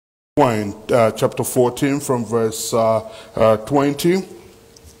chapter 14 from verse 20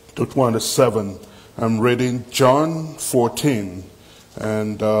 to 27. I'm reading John 14.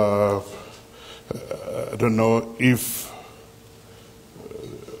 And I don't know if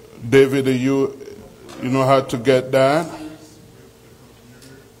David, you know how to get that?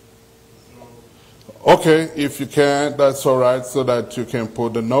 Okay, if you can, that's all right, so that you can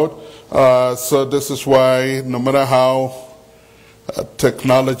put the note. So this is why, no matter how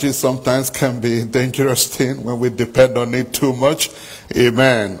technology sometimes can be a dangerous thing when we depend on it too much.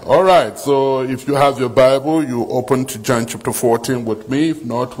 Amen. All right, so if you have your Bible, you open to John chapter 14 with me. If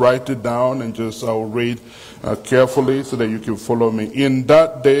not, write it down and I'll read carefully so that you can follow me. In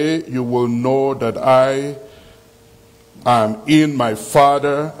that day, you will know that I am in my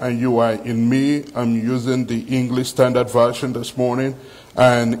Father and you are in me. I'm using the English Standard Version this morning.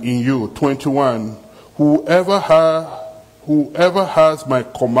 And in you, 21, whoever has my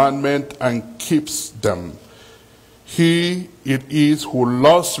commandment and keeps them, he it is who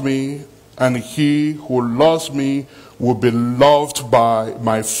loves me, and he who loves me will be loved by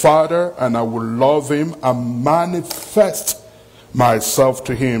my Father, and I will love him and manifest myself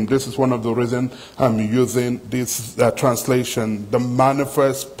to him. This is one of the reasons I'm using this translation, the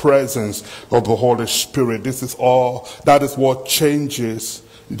manifest presence of the Holy Spirit. That is what changes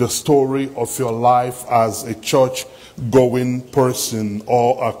the story of your life as a church-going person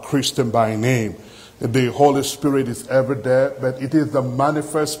or a Christian by name. The Holy Spirit is ever there, but it is the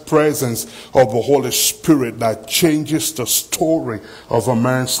manifest presence of the Holy Spirit that changes the story of a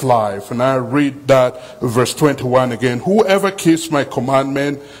man's life. And I read that verse 21 again. Whoever keeps my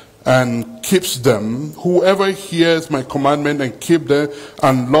commandment and keeps them, whoever hears my commandment and keeps them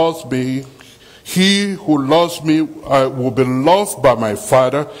and loves me, he who loves me will be loved by my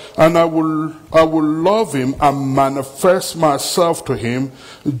Father, and I will love him and manifest myself to him.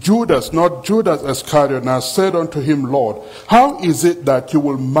 Judas, not Judas Iscariot, now said unto him, Lord, how is it that you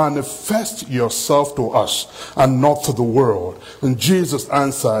will manifest yourself to us and not to the world? And Jesus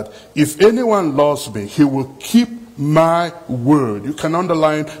answered, if anyone loves me, he will keep my word. You can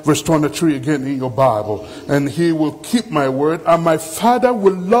underline verse 23 again in your Bible. And he will keep my word, and my Father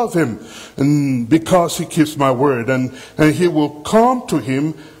will love him, and because he keeps my word. And he will come to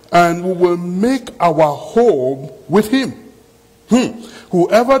him, and we will make our home with him.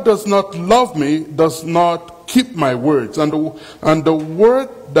 Whoever does not love me does not keep my words. And the word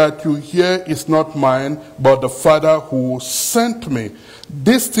that you hear is not mine, but the Father who sent me.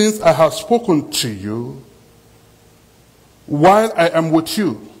 These things I have spoken to you while I am with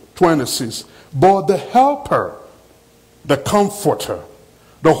you. 26. But the Helper, the Comforter,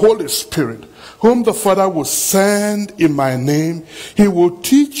 the Holy Spirit, whom the Father will send in my name, he will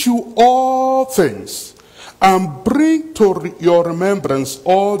teach you all things and bring to your remembrance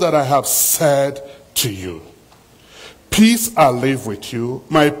all that I have said to you. Peace I leave with you,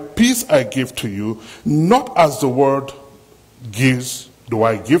 my peace I give to you, not as the world gives do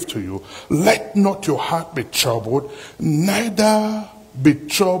I give to you. Let not your heart be troubled, neither be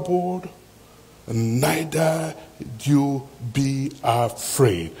troubled, neither you be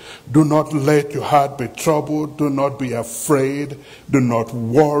afraid. Do not let your heart be troubled. Do not be afraid. Do not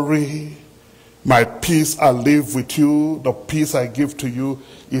worry. My peace I leave with you. The peace I give to you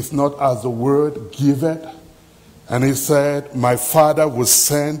is not as the world giveth. And he said, my Father will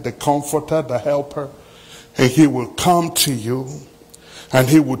send the Comforter, the Helper, and he will come to you. And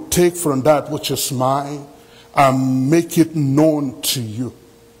he will take from that which is mine and make it known to you.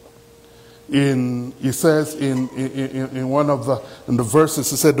 He says in one of the verses,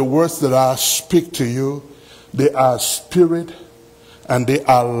 he said, the words that I speak to you, they are spirit and they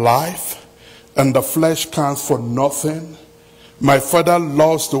are life, and the flesh counts for nothing. My Father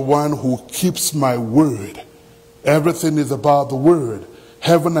loves the one who keeps my word. Everything is about the word.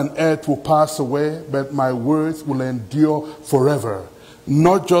 Heaven and earth will pass away, but my words will endure forever.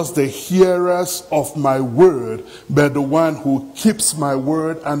 Not just the hearers of my word, but the one who keeps my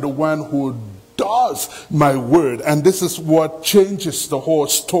word and the one who does my word. And this is what changes the whole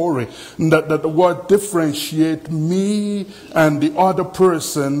story. That what differentiates me and the other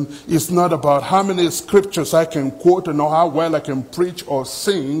person is not about how many scriptures I can quote and how well I can preach or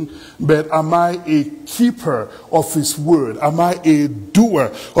sing, but am I a keeper of his word? Am I a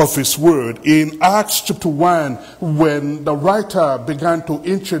doer of his word? In Acts chapter 1, when the writer began to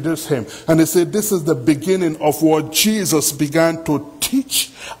introduce him, and he said this is the beginning of what Jesus began to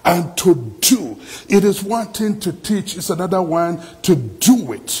teach and to do. It is one thing to teach, it's another one to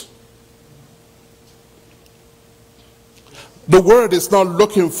do it. The word is not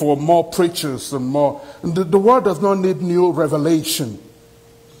looking for more preachers and more. The word does not need new revelation.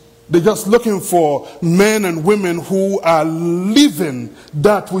 They're just looking for men and women who are living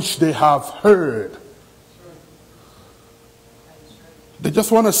that which they have heard. They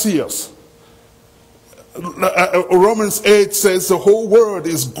just want to see us. Romans 8 says the whole world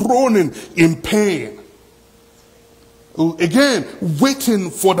is groaning in pain. Again, waiting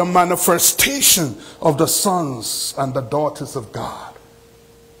for the manifestation of the sons and the daughters of God.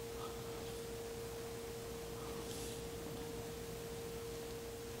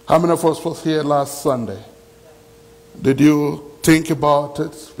 How many of us was here last Sunday? Did you think about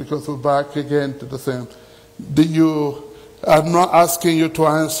it? Because we're back again to the same. I'm not asking you to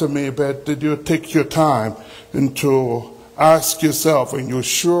answer me, but did you take your time and to ask yourself, and you're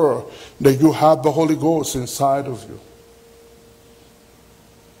sure that you have the Holy Ghost inside of you?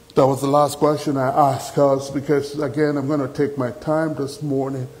 That was the last question I asked us, because again, I'm going to take my time this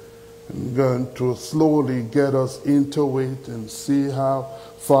morning. I'm going to slowly get us into it and see how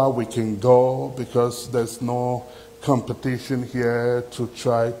far we can go, because there's no competition here to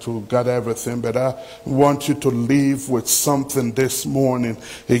try to get everything. But I want you to leave with something this morning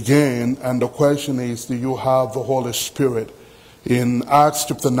again. And the question is, do you have the Holy Spirit? In Acts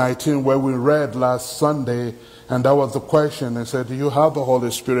chapter 19, where we read last Sunday, and that was the question. They said, do you have the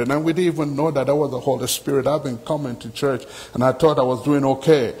Holy Spirit? And we didn't even know that that was the Holy Spirit. I've been coming to church, and I thought I was doing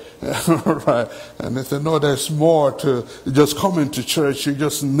okay. Right? And they said, no, there's more to just coming to church. You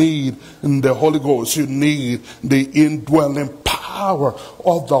just need the Holy Ghost. You need the indwelling power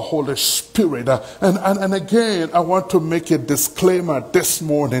of the Holy Spirit. And again, I want to make a disclaimer this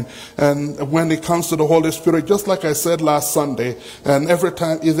morning. And when it comes to the Holy Spirit, just like I said last Sunday, and every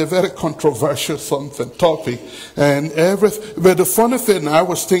time, it's a very controversial topic. But the funny thing, I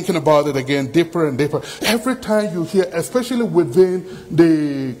was thinking about it again, deeper and deeper. Every time you hear, especially within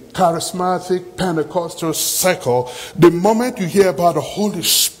the charismatic Pentecostal circle, the moment you hear about the Holy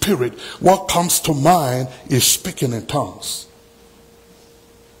Spirit, what comes to mind is speaking in tongues.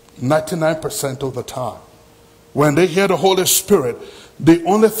 99% of the time. When they hear the Holy Spirit, the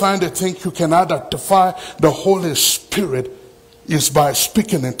only time they think you can identify the Holy Spirit is by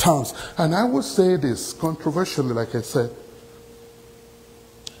speaking in tongues. And I would say this controversially, like I said,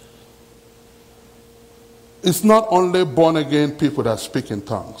 it's not only born again people that speak in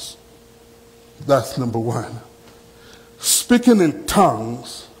tongues. That's number one. Speaking in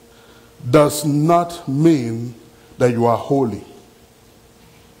tongues does not mean that you are holy.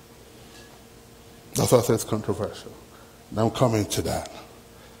 That's why I say it's controversial. Now I'm coming to that.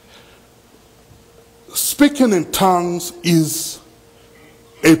 Speaking in tongues is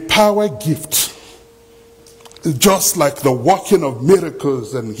a power gift. Just like the working of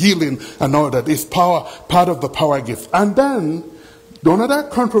miracles and healing and all that is part of the power gift. And then, the another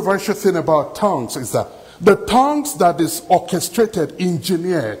controversial thing about tongues is that the tongues that is orchestrated,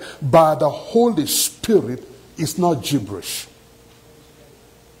 engineered by the Holy Spirit is not gibberish.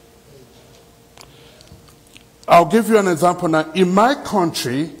 I'll give you an example now. In my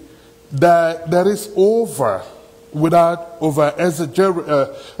country, there is without over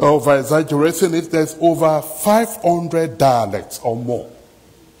exaggerating it, there's over 500 dialects or more.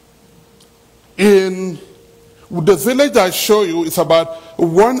 In the village I show you, it's about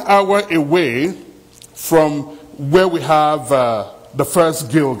 1 hour away from where we have the first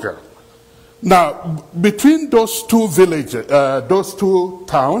Gilgal. Now, between those two villages, those two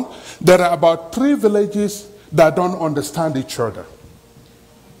towns, there are about 3 villages that don't understand each other.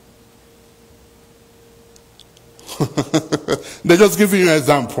 They're just giving you an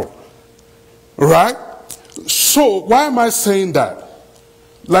example. Right? So, why am I saying that?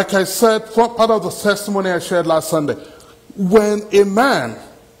 Like I said, part of the testimony I shared last Sunday, when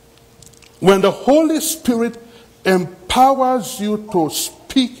the Holy Spirit empowers you to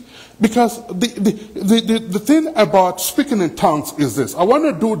speak, because the thing about speaking in tongues is this. I want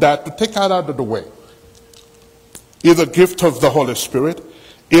to do that to take that out of the way. It's a gift of the Holy Spirit.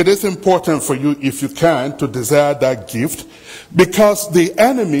 It is important for you, if you can, to desire that gift, because the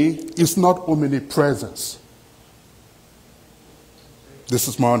enemy is not omnipresent. This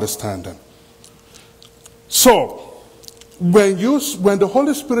is my understanding. So, when the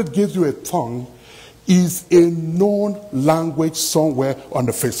Holy Spirit gives you a tongue, is a known language somewhere on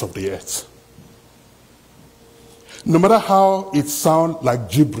the face of the earth. No matter how it sounds like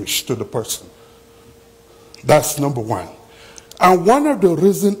gibberish to the person. That's number one. And one of the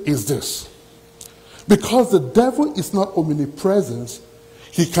reasons is this. Because the devil is not omnipresent,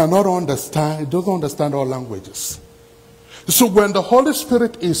 he cannot understand, he doesn't understand all languages. So when the Holy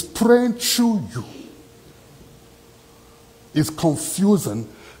Spirit is praying through you, it's confusing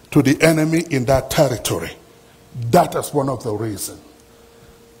to the enemy in that territory. That is one of the reasons.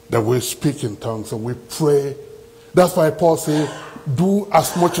 that we speak in tongues and we pray. That's why Paul says, do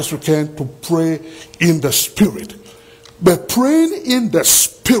as much as you can to pray in the Spirit. But praying in the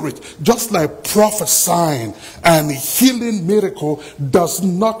Spirit, just like prophesying and healing miracle, does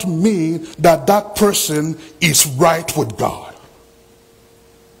not mean that that person is right with God.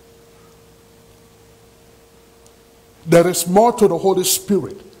 There is more to the Holy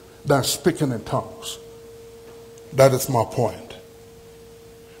Spirit than speaking in tongues. That is my point.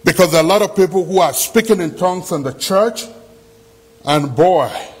 Because there are a lot of people who are speaking in tongues in the church, and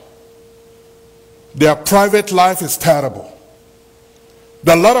boy, their private life is terrible.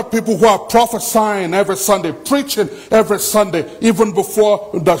 There are a lot of people who are prophesying every Sunday, preaching every Sunday, even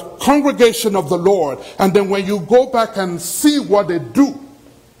before the congregation of the Lord. And then when you go back and see what they do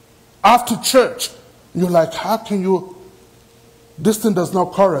after church, you're like, how can you, this thing does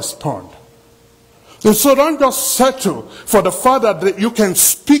not correspond. And so don't just settle for the fact that you can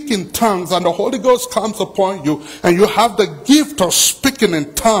speak in tongues and the Holy Ghost comes upon you and you have the gift of speaking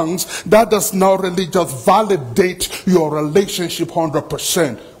in tongues. That does not really just validate your relationship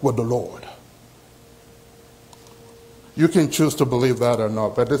 100% with the Lord. You can choose to believe that or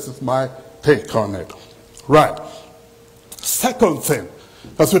not, but this is my take on it. Right. Second thing,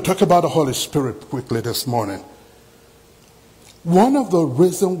 as we talk about the Holy Spirit quickly this morning, one of the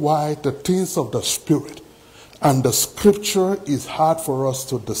reasons why the things of the Spirit and the Scripture is hard for us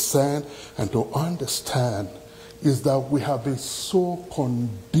to discern and to understand is that we have been so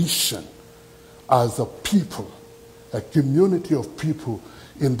conditioned as a people, a community of people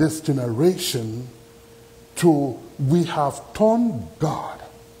in this generation, we have turned God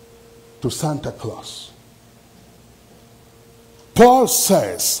to Santa Claus. Paul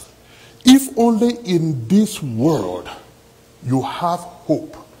says, if only in this world you have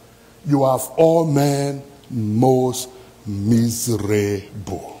hope, you have all men most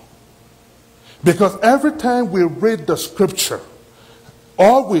miserable. Because every time we read the Scripture,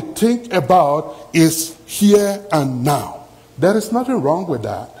 all we think about is here and now. There is nothing wrong with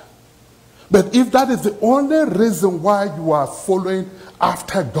that. But if that is the only reason why you are following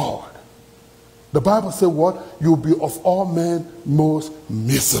after God, the Bible says what? You'll be of all men most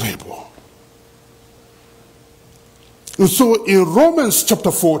miserable. And so in Romans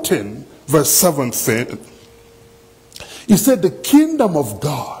chapter 14, verse 17, he said the kingdom of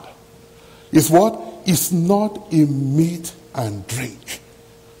God is what? It's not in meat and drink.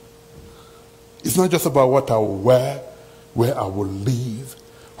 It's not just about what I will wear, where I will live,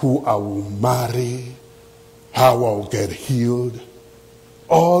 who I will marry, how I will get healed.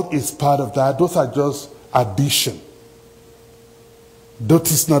 All is part of that. Those are just addition. That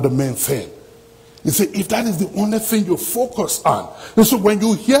is not the main thing. You see, if that is the only thing you focus on, and so when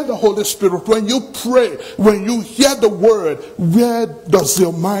you hear the Holy Spirit, when you pray, when you hear the word, where does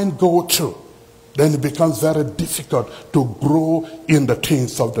your mind go to? Then it becomes very difficult to grow in the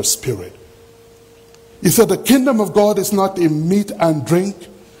things of the Spirit. He said the kingdom of God is not in meat and drink,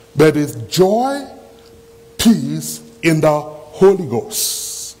 but is joy, peace in the Holy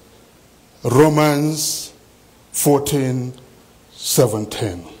Ghost. Romans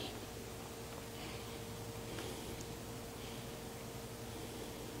 14:17.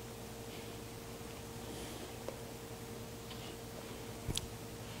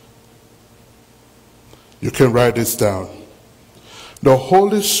 You can write this down. The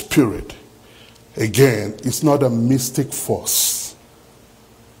Holy Spirit, again, is not a mystic force.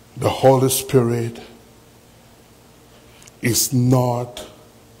 The Holy Spirit is not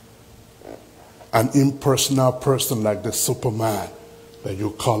an impersonal person like the Superman that you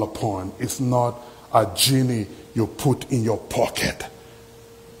call upon. It's not a genie you put in your pocket.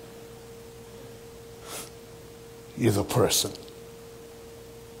 He's a person.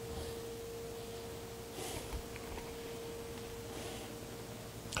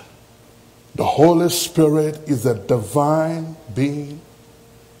 The Holy Spirit is a divine being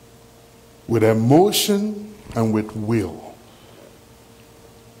with emotion and with will.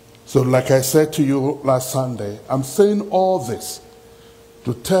 So like I said to you last Sunday, I'm saying all this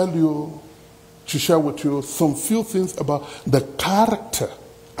to tell you, to share with you some few things about the character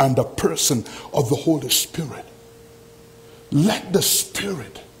and the person of the Holy Spirit. Let the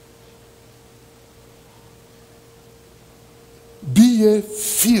Spirit be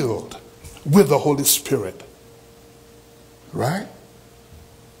filled with the Holy Spirit. Right?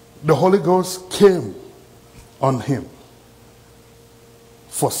 The Holy Ghost came on him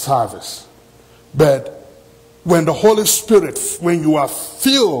for service. But when the Holy Spirit, when you are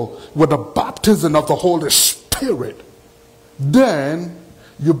filled with the baptism of the Holy Spirit, then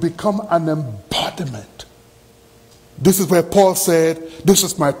you become an embodiment. This is where Paul said, this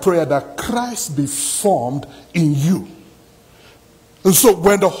is my prayer, that Christ be formed in you. And so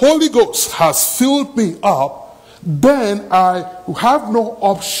when the Holy Ghost has filled me up, then I have no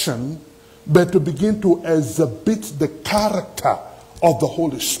option but to begin to exhibit the character of the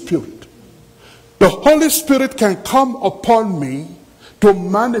Holy Spirit. The Holy Spirit can come upon me to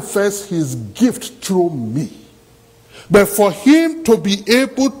manifest his gift through me. But for him to be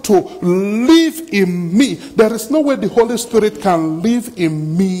able to live in me, there is no way the Holy Spirit can live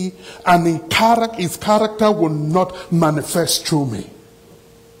in me and his character will not manifest through me.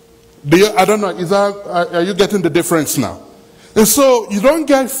 I don't know, are you getting the difference now? And so you don't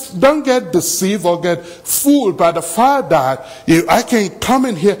get deceived or get fooled by the fact that if I can come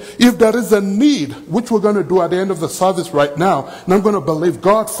in here, if there is a need, which we're going to do at the end of the service right now, and I'm going to believe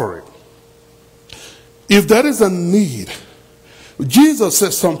God for it. If there is a need, Jesus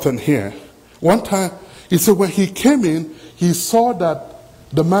says something here. One time, he said when he came in, he saw that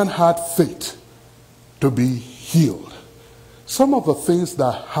the man had faith to be healed. Some of the things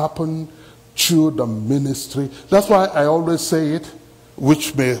that happen through the ministry, that's why I always say it,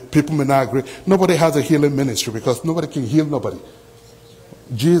 which people may not agree. Nobody has a healing ministry because nobody can heal nobody.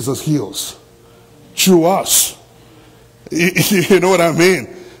 Jesus heals through us. You know what I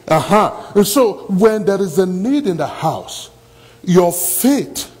mean? And so when there is a need in the house, your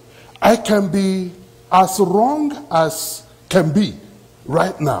faith, I can be as wrong as can be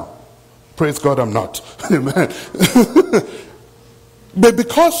right now. Praise God, I'm not. Amen. But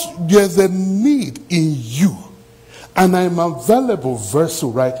because there's a need in you, and I'm a valuable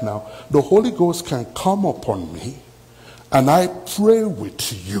vessel right now, the Holy Ghost can come upon me, and I pray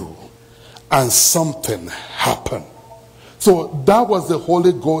with you, and something happen. So that was the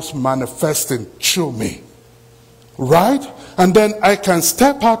Holy Ghost manifesting through me. Right? And then I can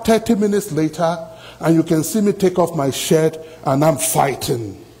step out 30 minutes later and you can see me take off my shirt and I'm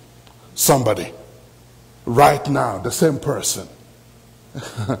fighting somebody. Right now, the same person.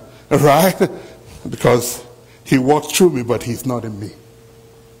 Right? Because he walked through me, but he's not in me.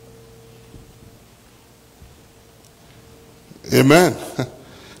 Amen.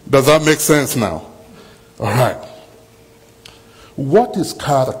 Does that make sense now? All right. What is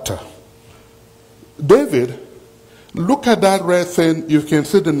character? David, look at that red thing. You can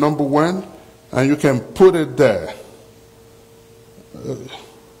see the number 1 and you can put it there.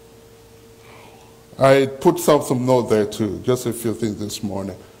 I put some note there too, just a few things this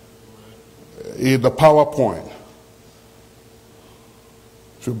morning. In the PowerPoint.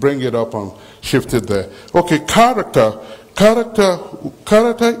 If you bring it up and shift it there. Okay, character.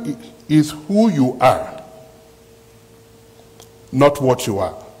 Character is who you are. Not what you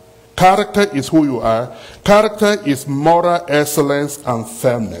are. Character is who you are. Character is moral excellence and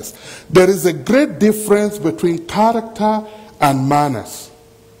firmness. There is a great difference between character and manners.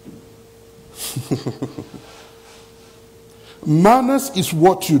 Manners is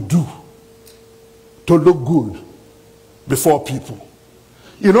what you do to look good before people.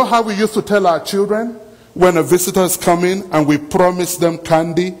 You know how we used to tell our children when a visitor is coming and we promise them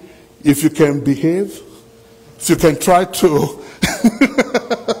candy if you can behave? If you can try to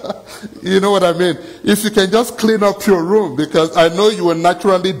you know what I mean? If you can just clean up your room, because I know you are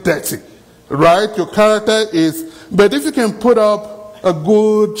naturally dirty, right? Your character is, but if you can put up a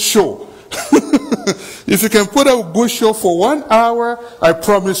good show, if you can put up a good show for 1 hour, I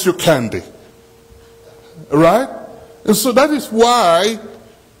promise you candy, right? And so that is why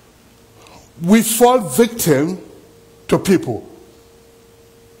we fall victim to people.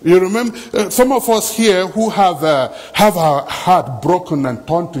 You remember, some of us here who have our heart broken and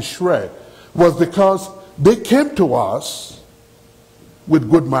torn to shred was because they came to us with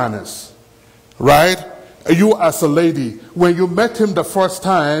good manners, right? You as a lady, when you met him the first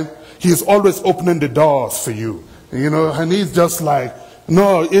time, he's always opening the doors for you, you know, and he's just like,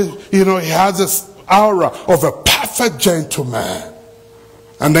 no, you know, he has this aura of a perfect gentleman,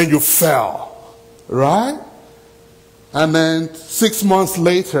 and then you fell, right? And then 6 months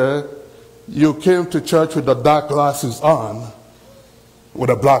later, you came to church with the dark glasses on, with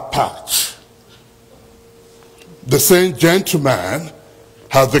a black patch. The same gentleman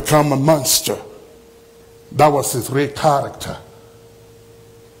has become a monster. That was his real character.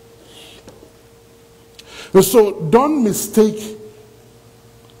 And so don't mistake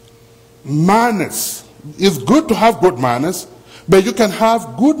manners. It's good to have good manners, but you can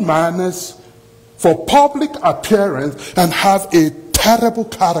have good manners for public appearance and have a terrible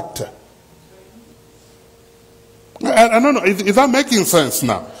character. I don't know, is that making sense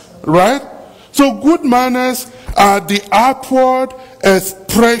now? Right? So good manners are the outward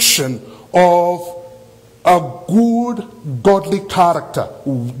expression of a good, godly character.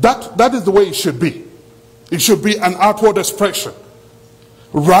 That is the way it should be. It should be an outward expression.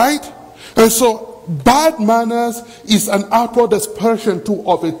 Right? And so, bad manners is an outward expression too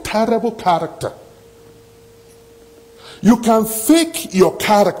of a terrible character. You can fake your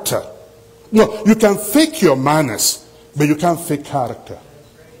character. No, you can fake your manners, but you can't fake character.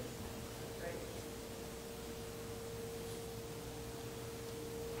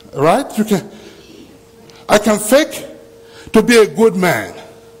 Right? I can fake to be a good man,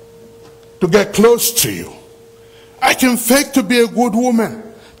 to get close to you. I can fake to be a good woman,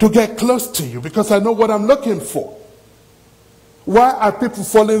 to get close to you, because I know what I'm looking for. Why are people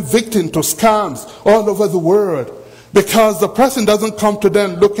falling victim to scams all over the world? Because the person doesn't come to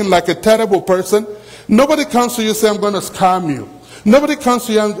them looking like a terrible person. Nobody comes to you and say, I'm going to scam you. Nobody comes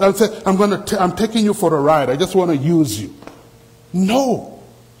to you and say, I'm taking you for a ride. I just want to use you. No.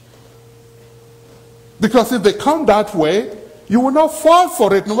 Because if they come that way, you will not fall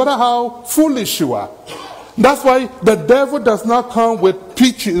for it, no matter how foolish you are. That's why the devil does not come with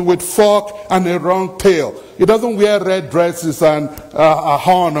peaches, with fork and a wrong tail. He doesn't wear red dresses and a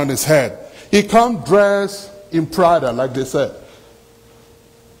horn on his head. He comes dressed in Prada, like they said.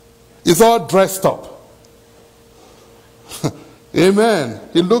 He's all dressed up. Amen.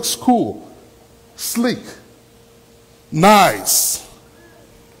 He looks cool, sleek, nice.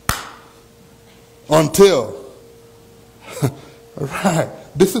 Until, right,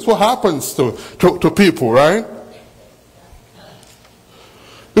 this is what happens to people, right?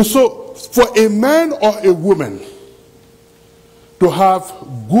 And so, for a man or a woman to have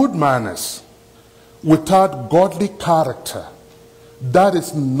good manners without godly character, that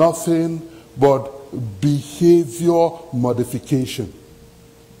is nothing but behavior modification.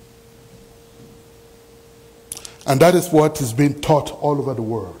 And that is what is being taught all over the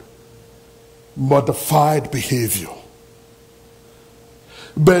world. Modified behavior.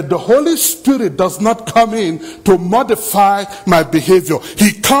 But the Holy Spirit does not come in to modify my behavior.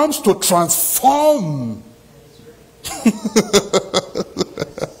 He comes to transform.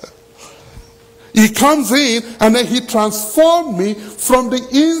 He comes in and then he transforms me from the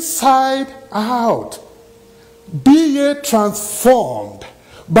inside out. Be ye transformed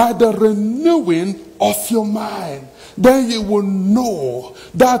by the renewing of your mind. Then you will know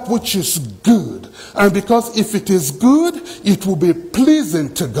that which is good. And because if it is good, it will be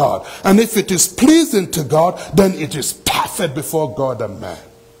pleasing to God. And if it is pleasing to God, then it is perfect before God and man.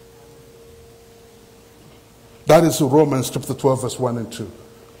 That is Romans chapter 12, verse 1 and 2.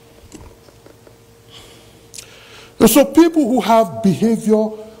 And so people who have behavior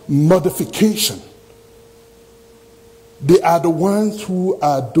modification, they are the ones who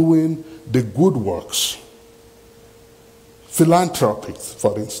are doing the good works. Philanthropists,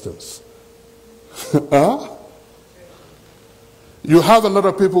 for instance. Huh? You have a lot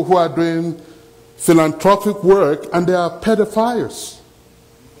of people who are doing philanthropic work and they are pedophiles.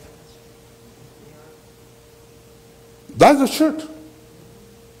 That's the truth.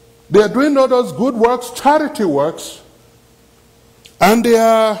 They are doing all those good works, charity works, and they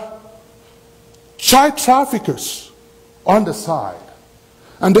are child traffickers on the side.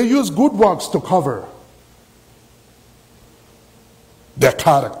 And they use good works to cover their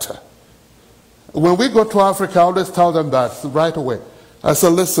character. When we go to Africa, I always tell them that right away. I say,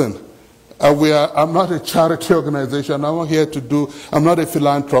 listen, I'm not a charity organization. I'm not a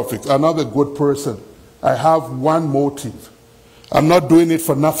philanthropist. I'm not a good person. I have one motive. I'm not doing it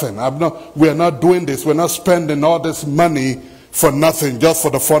for nothing. We are not doing this. We're not spending all this money for nothing, just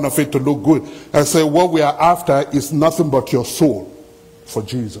for the fun of it to look good. I say, what we are after is nothing but your soul for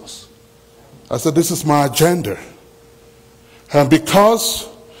Jesus. I said, this is my agenda. And because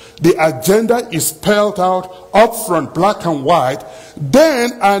the agenda is spelled out up front, black and white,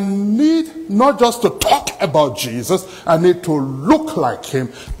 then I need not just to talk about Jesus, I need to look like him,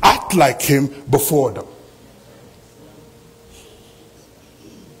 act like him before them.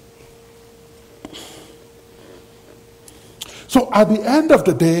 So at the end of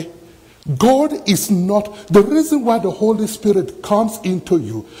the day, God is not, the reason why the Holy Spirit comes into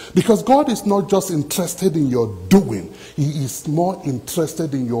you, because God is not just interested in your doing, he is more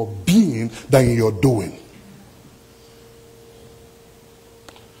interested in your being than in your doing.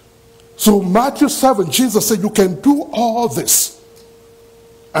 So Matthew 7, Jesus said, you can do all this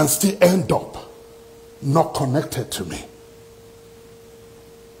and still end up not connected to me.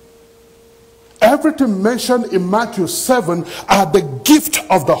 Everything mentioned in Matthew 7 are the gift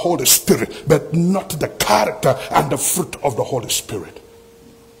of the Holy Spirit, but not the character and the fruit of the Holy Spirit.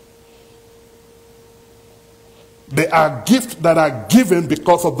 They are gifts that are given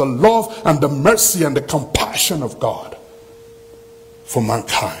because of the love and the mercy and the compassion of God for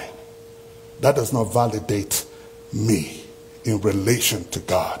mankind. That does not validate me in relation to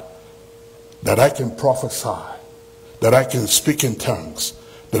God. That I can prophesy, that I can speak in tongues,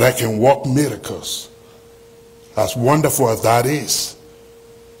 that I can work miracles. As wonderful as that is,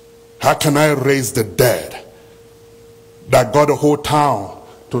 how can I raise the dead that got a whole town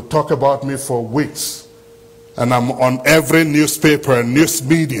to talk about me for weeks? And I'm on every newspaper and news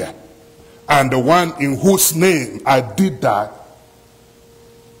media. And the one in whose name I did that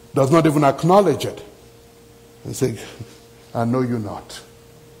does not even acknowledge it. And say, I know you not.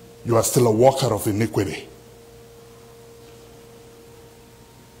 You are still a worker of iniquity.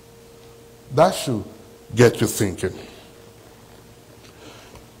 That should get you thinking.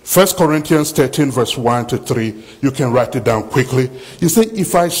 1 Corinthians 13 verse 1 to 3, you can write it down quickly. You say,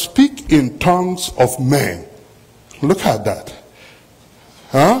 if I speak in tongues of men, look at that.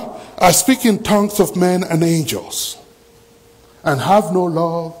 I speak in tongues of men and angels, and have no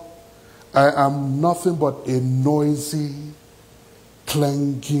love, I am nothing but a noisy,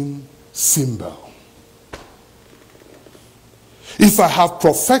 clanging cymbal. If I have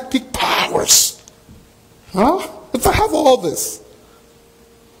prophetic powers, if I have all this,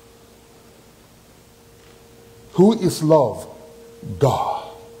 who is love?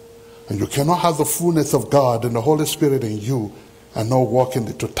 God. And you cannot have the fullness of God and the Holy Spirit in you and not walk in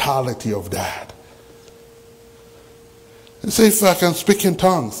the totality of that. And say, if I can speak in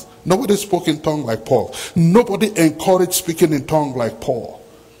tongues. Nobody spoke in tongues like Paul. Nobody encouraged speaking in tongues like Paul.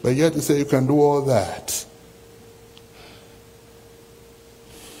 But yet you say you can do all that.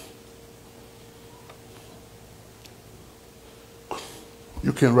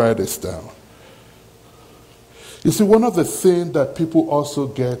 You can write this down. You see, one of the things that people also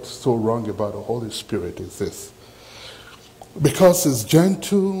get so wrong about the Holy Spirit is this. Because it's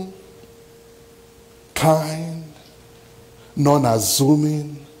gentle, kind,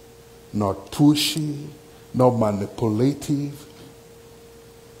 non-assuming, not pushy, not manipulative,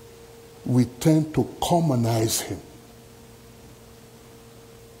 we tend to commonize him.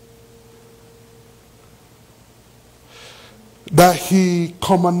 That he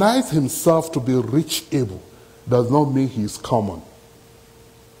commonized himself to be rich able does not mean he is common.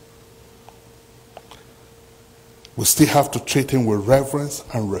 We still have to treat him with reverence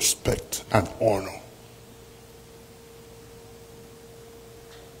and respect and honor.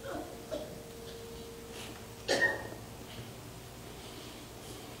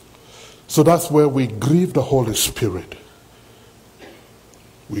 So that's where we grieve the Holy Spirit.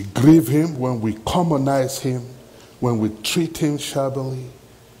 We grieve him when we commonize him, when we treat him shabbily,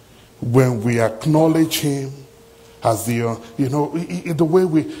 when we acknowledge him as the, the way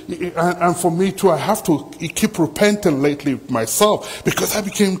we, and for me too, I have to keep repenting lately myself, because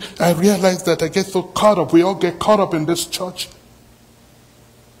I realized that I get so caught up, we all get caught up in this church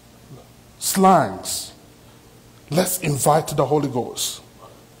slangs. Let's invite the Holy Ghost.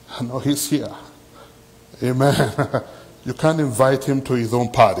 I know he's here. Amen. You can't invite him to his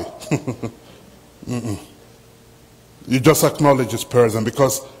own party. You just acknowledge his presence,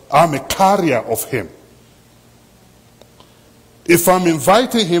 because I'm a carrier of him. If I'm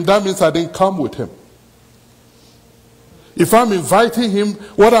inviting him, that means I didn't come with him. If I'm inviting him,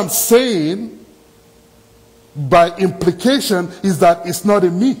 what I'm saying by implication is that it's not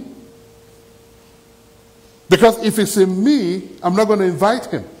in me. Because if it's in me, I'm not going to invite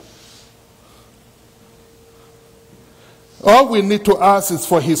him. All we need to ask is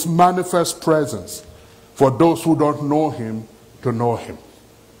for his manifest presence, for those who don't know him to know him.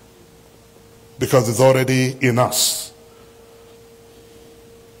 Because it's already in us.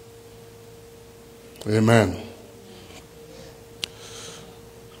 Amen.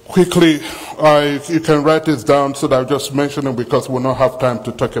 Quickly, you can write this down so that I'll just mention them, because we'll not have time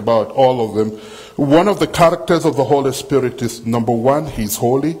to talk about all of them. One of the characters of the Holy Spirit is, number one, he's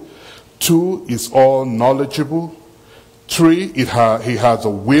holy. Two, he's all knowledgeable. Three, he has a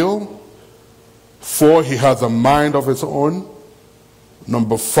will. Four, he has a mind of his own.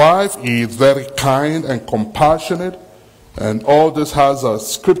 Number five, he is very kind and compassionate. And all this has a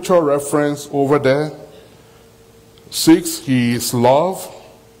scripture reference over there. 6, he is love.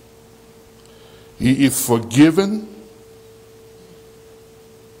 He is forgiven.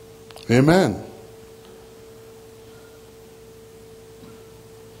 Amen.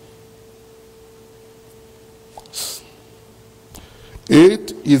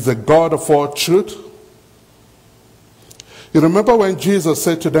 Eight, is the God of all truth. You remember when Jesus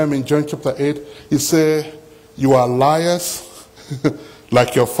said to them in John chapter 8, he said, you are liars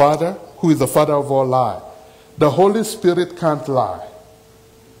like your father. Who is the father of all lies? The Holy Spirit can't lie.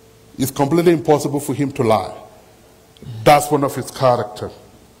 It's completely impossible for him to lie. That's one of his character.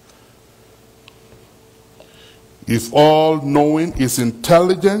 He's all-knowing, he's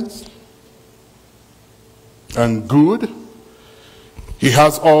intelligent and good. He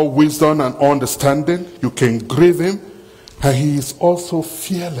has all wisdom and understanding. You can grieve him. And he is also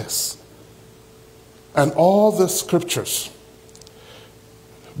fearless. And all the scriptures.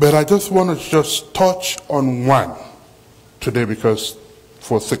 But I just want to just touch on one today, because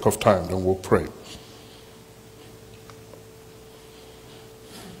for sake of time, then we'll pray.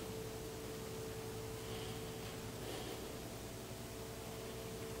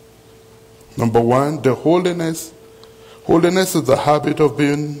 Number one, the holiness. Holiness is the habit of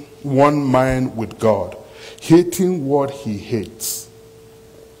being one mind with God, hating what he hates.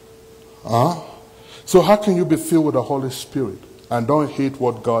 So how can you be filled with the Holy Spirit and don't hate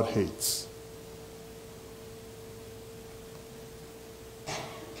what God hates?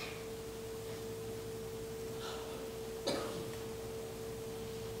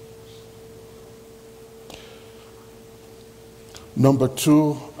 Number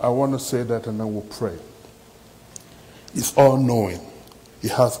two, I want to say that and then we'll pray. He's all-knowing. He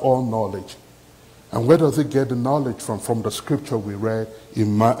has all knowledge. And where does he get the knowledge from? From the scripture we read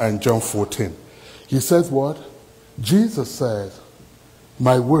in John 14. He says what? Jesus says,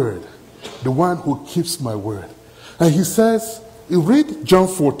 my word, the one who keeps my word. And he says, you read John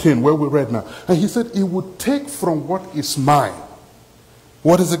 14, where we read now. And he said he would take from what is mine.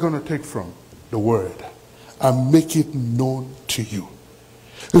 What is it going to take from? The word. And make it known to you.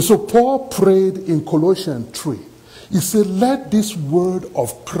 And so Paul prayed in Colossians 3. He said, let this word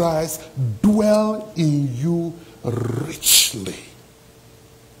of Christ dwell in you richly.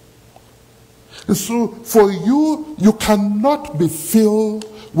 And so for you, you cannot be filled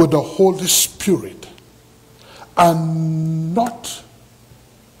with the Holy Spirit and not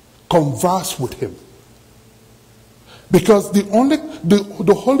converse with him. Because the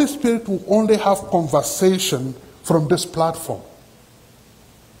Holy Spirit will only have conversation from this platform.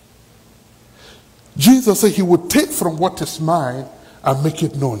 Jesus said he would take from what is mine and make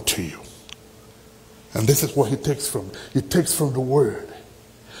it known to you. And this is what he takes from. He takes from the word.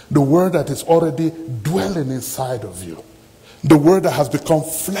 The word that is already dwelling inside of you. The word that has become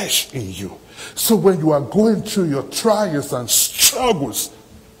flesh in you. So when you are going through your trials and struggles,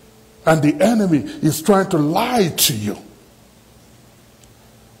 and the enemy is trying to lie to you,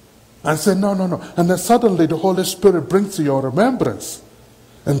 and say, no, no, no. And then suddenly the Holy Spirit brings to your remembrance.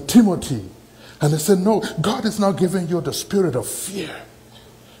 And Timothy. And they said, no, God is not giving you the spirit of fear,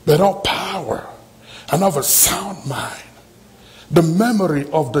 but of power and of a sound mind. The memory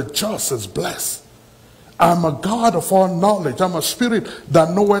of the just is blessed. I'm a God of all knowledge. I'm a spirit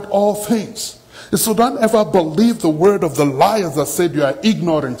that knoweth all things. And so don't ever believe the word of the liars that said you are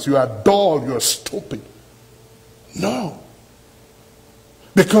ignorant, you are dull, you are stupid. No.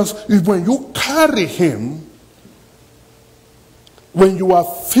 Because when you carry him, when you are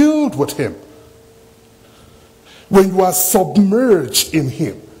filled with him, when you are submerged in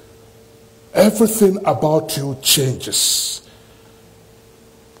him, everything about you changes.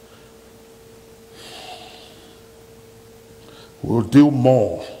 We'll do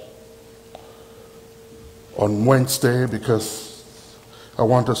more on Wednesday because I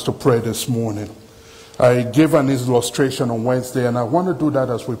want us to pray this morning. I gave an illustration on Wednesday, and I want to do that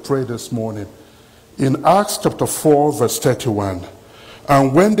as we pray this morning. In Acts chapter 4, verse 31,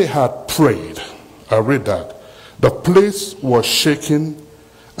 and when they had prayed, I read that, the place was shaken,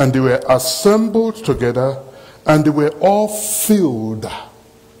 and they were assembled together, and they were all filled.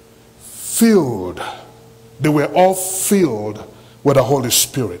 They were all filled with the Holy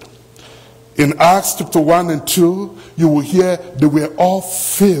Spirit. In Acts chapter 1 and 2, you will hear they were all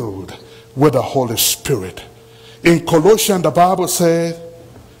filled with the Holy Spirit. In Colossians, the Bible says,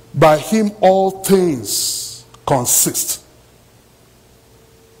 by him all things consist.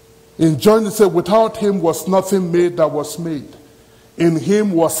 In John it said, without him was nothing made that was made. In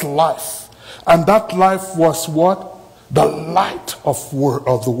him was life. And that life was what? The light of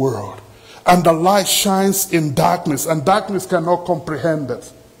the world. And the light shines in darkness, and darkness cannot comprehend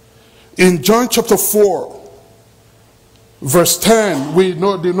it. In John chapter 4, verse 10, we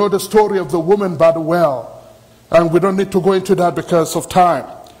know the story of the woman by the well. And we don't need to go into that because of time.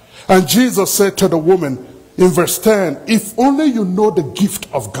 And Jesus said to the woman in verse 10, if only you know the gift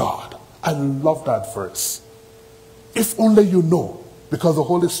of God. I love that verse. If only you know, because the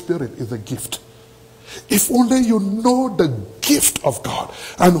Holy Spirit is a gift. If only you know the gift of God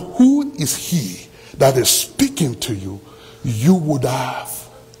and who is he that is speaking to you, you would have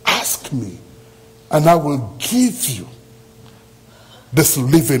asked me and I will give you this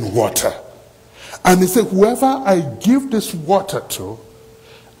living water. And he said, whoever I give this water to,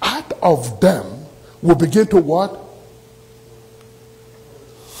 out of them will begin to what?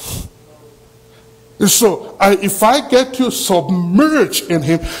 And so if I get you submerged in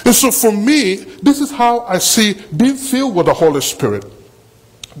him, and so for me, this is how I see being filled with the Holy Spirit.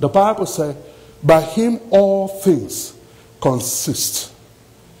 The Bible says, by him all things consist.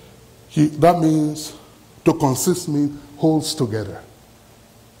 That means, to consist means holds together.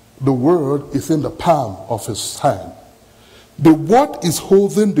 The word is in the palm of his hand. The what is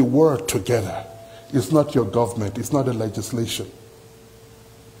holding the word together is not your government, it's not the legislation.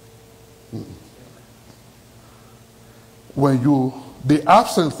 When the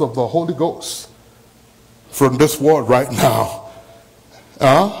absence of the Holy Ghost from this world right now,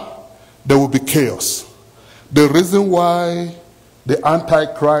 there will be chaos. The reason why the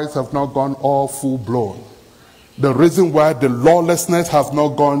Antichrist have not gone all full blown, the reason why the lawlessness has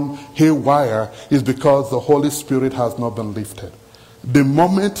not gone haywire is because the Holy Spirit has not been lifted. The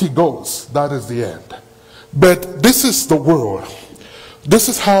moment he goes, that is the end. But this is the world. This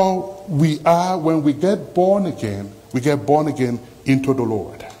is how we are when we get born again. We get born again into the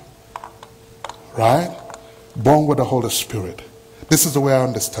Lord. Right? Born with the Holy Spirit. This is the way I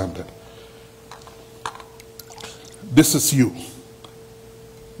understand it. This is you.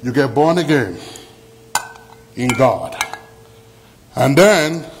 You get born again in God. And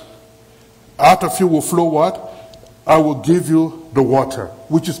then, out of you will flow what? I will give you the water,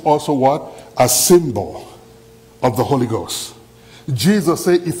 which is also what? A symbol of the Holy Ghost. Jesus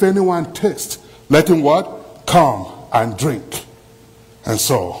said, if anyone tastes, let him what? Come and drink. And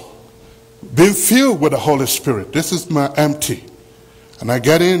so, being filled with the Holy Spirit, this is my empty. And I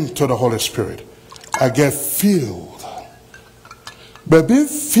get into the Holy Spirit. I get filled. But being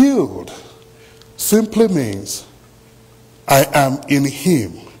filled simply means I am in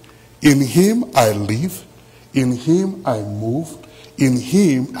him. In him I live. In him I move. In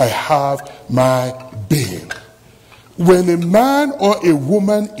him I have my being. When a man or a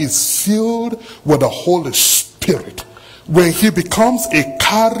woman is filled with the Holy Spirit, when he becomes a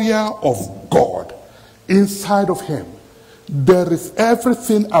carrier of God inside of him, there is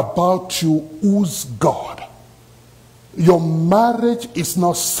everything about you who's God. Your marriage is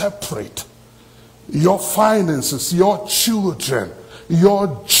not separate. Your finances, your children,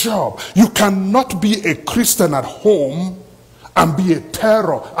 your job. You cannot be a Christian at home and be a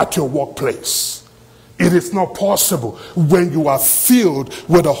terror at your workplace. It is not possible when you are filled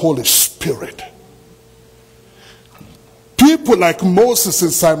with the Holy Spirit. People like Moses in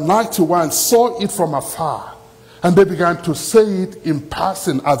Psalm 91 saw it from afar, and they began to say it in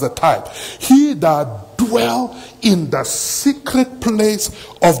passing as a type. He that dwell in the secret place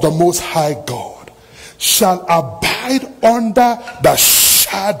of the Most High God shall abide under the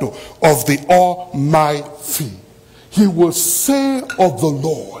shadow of the Almighty. He will say of the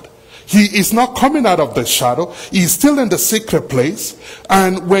Lord. He is not coming out of the shadow. He is still in the secret place.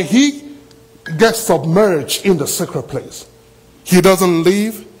 And when he gets submerged in the secret place, he doesn't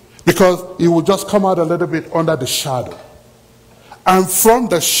leave, because he will just come out a little bit under the shadow. And from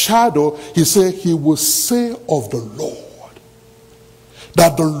the shadow, he said, he will say of the Lord,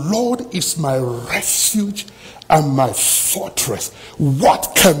 that the Lord is my refuge and my fortress.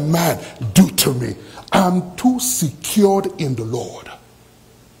 What can man do to me? I'm too secured in the Lord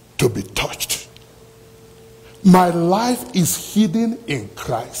to be touched. My life is hidden in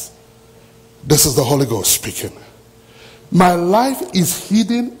Christ. This is the Holy Ghost speaking. My life is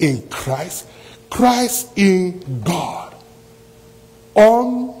hidden in Christ, Christ in God.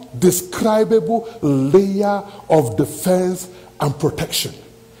 Undescribable layer of defense and protection.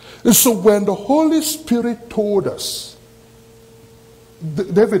 And so when the Holy Spirit told us,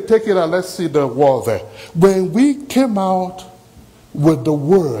 David, take it and let's see the wall there. When we came out with the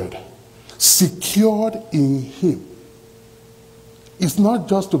word, secured in him, it's not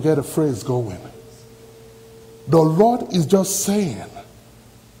just to get a phrase going. The Lord is just saying,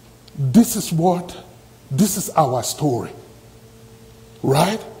 this is our story.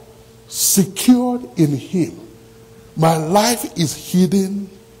 Right? Secured in him. My life is hidden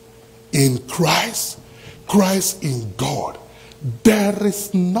in Christ, Christ in God. There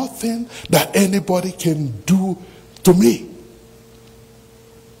is nothing that anybody can do to me.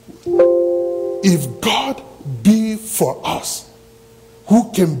 If God be for us,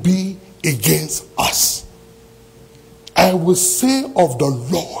 who can be against us? I will say of the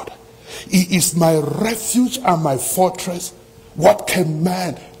Lord, he is my refuge and my fortress. What can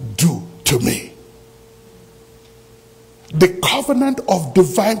man do to me? The covenant of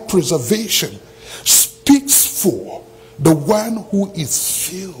divine preservation speaks for the one who is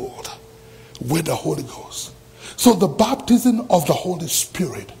filled with the Holy Ghost. So the baptism of the Holy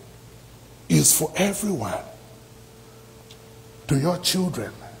Spirit is for everyone. To your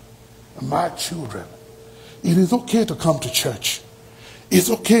children, my children, it is okay to come to church. It's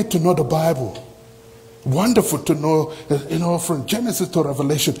okay to know the Bible. Wonderful to know, from Genesis to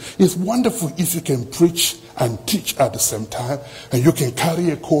Revelation. It's wonderful if you can preach and teach at the same time, and you can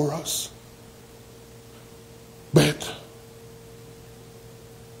carry a chorus. But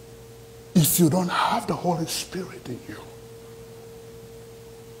if you don't have the Holy Spirit in you,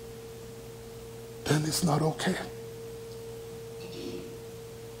 then it's not okay.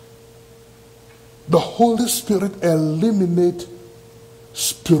 The Holy Spirit eliminates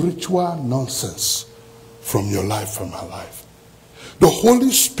spiritual nonsense from your life, from my life. The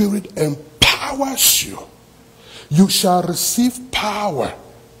Holy Spirit empowers you. You shall receive power.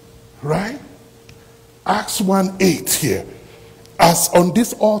 Right? Acts 1:8 here. As on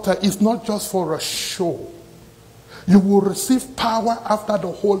this altar is not just for a show. You will receive power after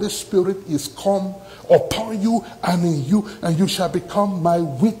the Holy Spirit is come upon you and in you, and you shall become my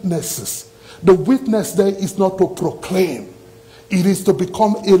witnesses. The witness there is not to proclaim. It is to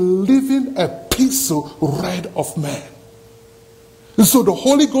become a living epistle read of man. And so the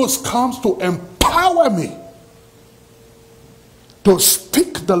Holy Ghost comes to empower me to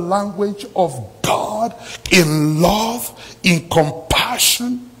speak the language of God in love, in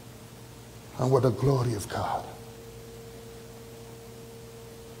compassion, and with the glory of God.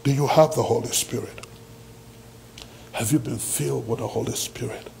 Do you have the Holy Spirit? Have you been filled with the Holy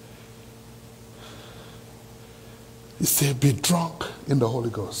Spirit? He said, be drunk in the Holy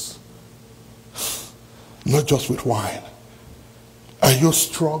Ghost. Not just with wine. Are you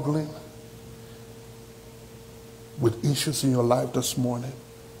struggling with issues in your life this morning?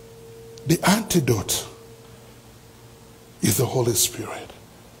 The antidote is the Holy Spirit.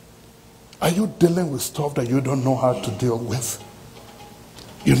 Are you dealing with stuff that you don't know how to deal with?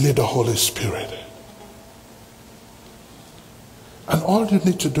 You need the Holy Spirit. And all you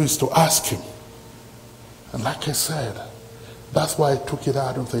need to do is to ask him. And like I said, that's why I took it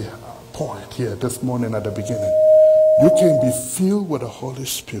out of the point here this morning at the beginning. You can be filled with the Holy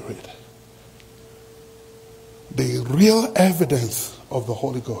Spirit. The real evidence of the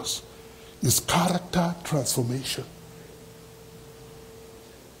Holy Ghost is character transformation.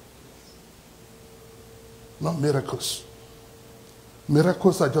 Not miracles.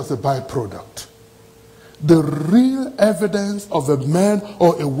 Miracles are just a byproduct. The real evidence of a man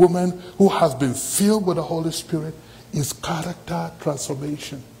or a woman who has been filled with the Holy Spirit is character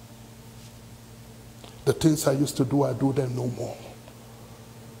transformation. The things I used to do, I do them no more.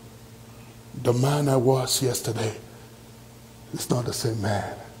 The man I was yesterday is not the same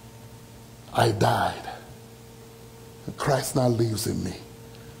man. I died. Christ now lives in me.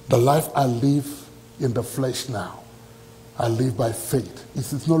 The life I live in the flesh now, I live by faith.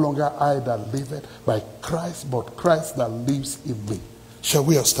 It is no longer I that live it by Christ, but Christ that lives in me. Shall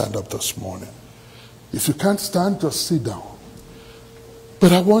we all stand up this morning? If you can't stand, just sit down.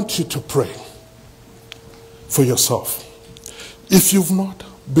 But I want you to pray for yourself. If you've not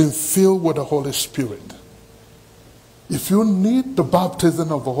been filled with the Holy Spirit, if you need the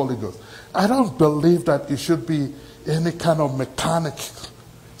baptism of the Holy Ghost, I don't believe that it should be any kind of mechanic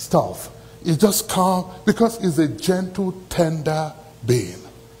stuff. It just comes because he's a gentle, tender being.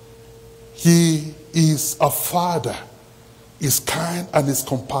 He is a father. He's kind and he's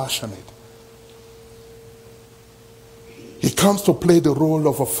compassionate. He comes to play the role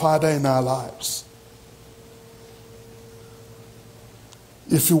of a father in our lives.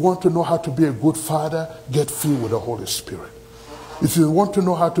 If you want to know how to be a good father, get filled with the Holy Spirit. If you want to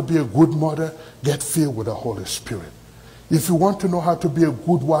know how to be a good mother, get filled with the Holy Spirit. If you want to know how to be a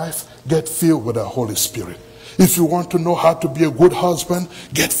good wife, get filled with the Holy Spirit. If you want to know how to be a good husband,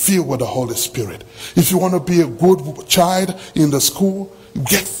 get filled with the Holy Spirit. If you want to be a good child in the school,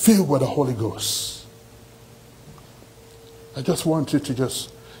 get filled with the Holy Ghost. I just want you to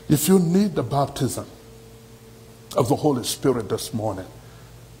if you need the baptism of the Holy Spirit this morning,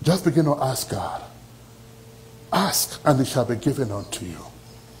 just begin to ask God. Ask, and it shall be given unto you.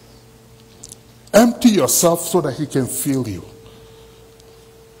 Empty yourself so that he can fill you.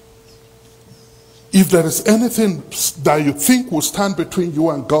 If there is anything that you think will stand between you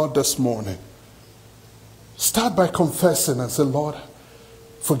and God this morning, start by confessing and say, Lord,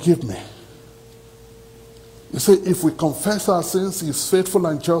 forgive me. You say, if we confess our sins, he is faithful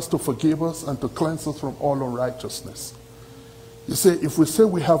and just to forgive us and to cleanse us from all unrighteousness. You say, if we say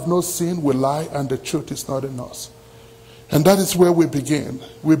we have no sin, we lie and the truth is not in us. And that is where we begin.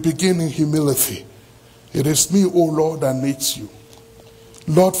 We begin in humility. It is me, O Lord, that needs you.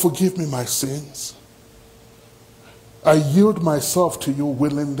 Lord, forgive me my sins. I yield myself to you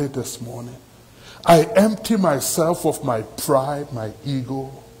willingly this morning. I empty myself of my pride, my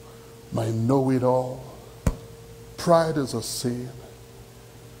ego, my know-it-all. Pride is a sin.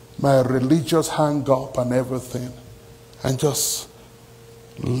 My religious hang-up and everything. And just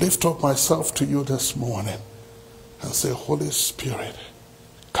lift up myself to you this morning and say, Holy Spirit,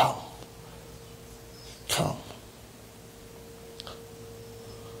 come. Come.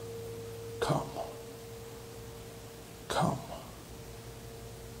 Come. Come.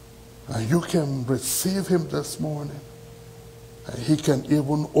 And you can receive him this morning. And he can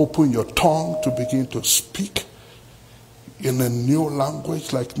even open your tongue to begin to speak in a new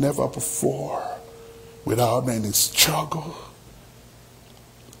language like never before, without any struggle.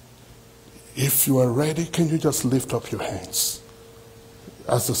 If you are ready, can you just lift up your hands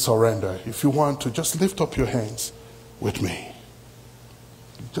as a surrender? If you want to, just lift up your hands with me.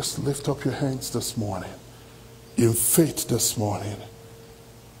 Just lift up your hands this morning, in faith this morning,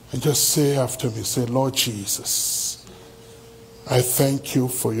 and just say after me, say, Lord Jesus, I thank you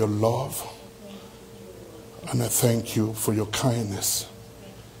for your love, and I thank you for your kindness.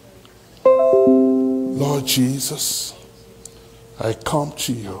 Lord Jesus, I come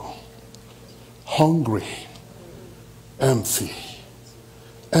to you hungry, empty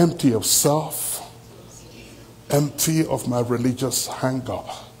of self, empty of my religious hang-up,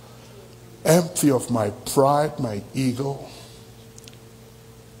 empty of my pride, my ego.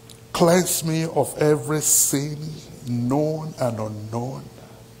 Cleanse me of every sin, known and unknown.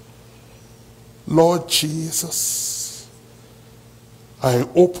 Lord Jesus, I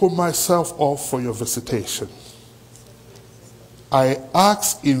open myself up for your visitation. I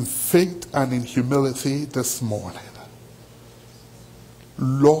ask in faith and in humility this morning,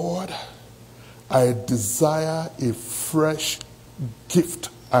 Lord, I desire a fresh gift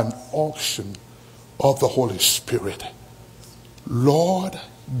and auction of the Holy Spirit. Lord,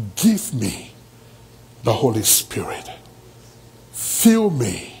 give me the Holy Spirit. Fill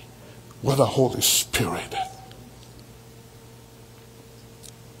me with the Holy Spirit.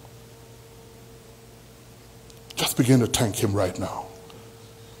 Just begin to thank him right now.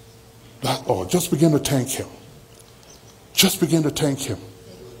 That's all. Just begin to thank him. Just begin to thank him.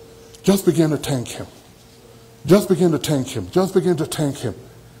 Just begin to thank him. Just begin to thank him. Just begin to thank him.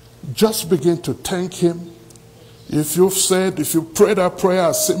 Just begin to thank him. If you pray that prayer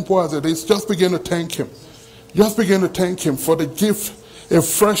as simple as it is, just begin to thank him. Just begin to thank him for the gift, a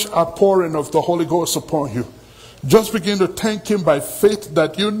fresh outpouring of the Holy Ghost upon you. Just begin to thank him by faith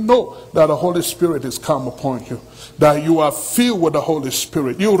that you know that the Holy Spirit is come upon you. That you are filled with the Holy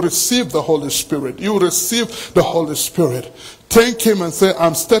Spirit. You receive the Holy Spirit. You receive the Holy Spirit. Thank him and say,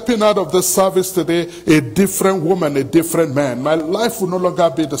 I'm stepping out of this service today a different woman, a different man. My life will no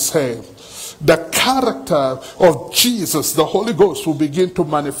longer be the same. The character of Jesus, the Holy Ghost, will begin to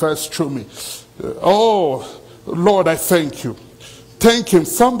manifest through me. Oh, Lord, I thank you. Thank him.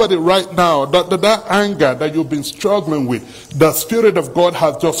 Somebody right now, that anger that you've been struggling with, the Spirit of God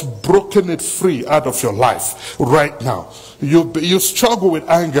has just broken it free out of your life right now. You struggle with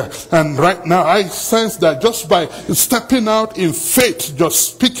anger, and right now I sense that just by stepping out in faith,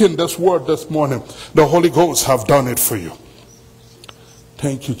 just speaking this word this morning, the Holy Ghost have done it for you.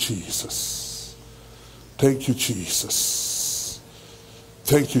 Thank you, Jesus. Thank you, Jesus.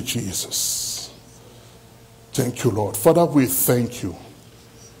 Thank you, Jesus. Thank you, Lord. Father, we thank you.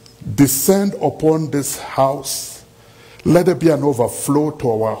 Descend upon this house. Let there be an overflow to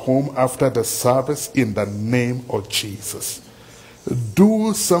our home after the service in the name of Jesus.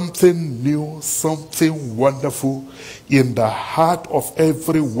 Do something new, something wonderful in the heart of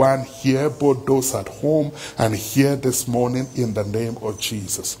everyone here, both those at home and here this morning, in the name of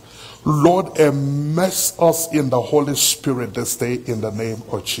Jesus. Lord, immerse us in the Holy Spirit this day in the name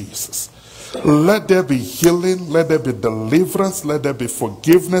of Jesus. Let there be healing, let there be deliverance, let there be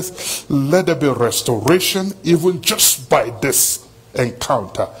forgiveness, let there be restoration, even just by this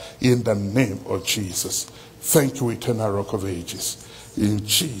encounter, in the name of Jesus. Thank you, Eternal Rock of Ages. In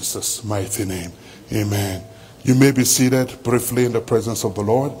Jesus' mighty name, amen. You may be seated briefly in the presence of the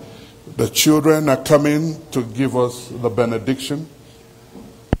Lord. The children are coming to give us the benediction.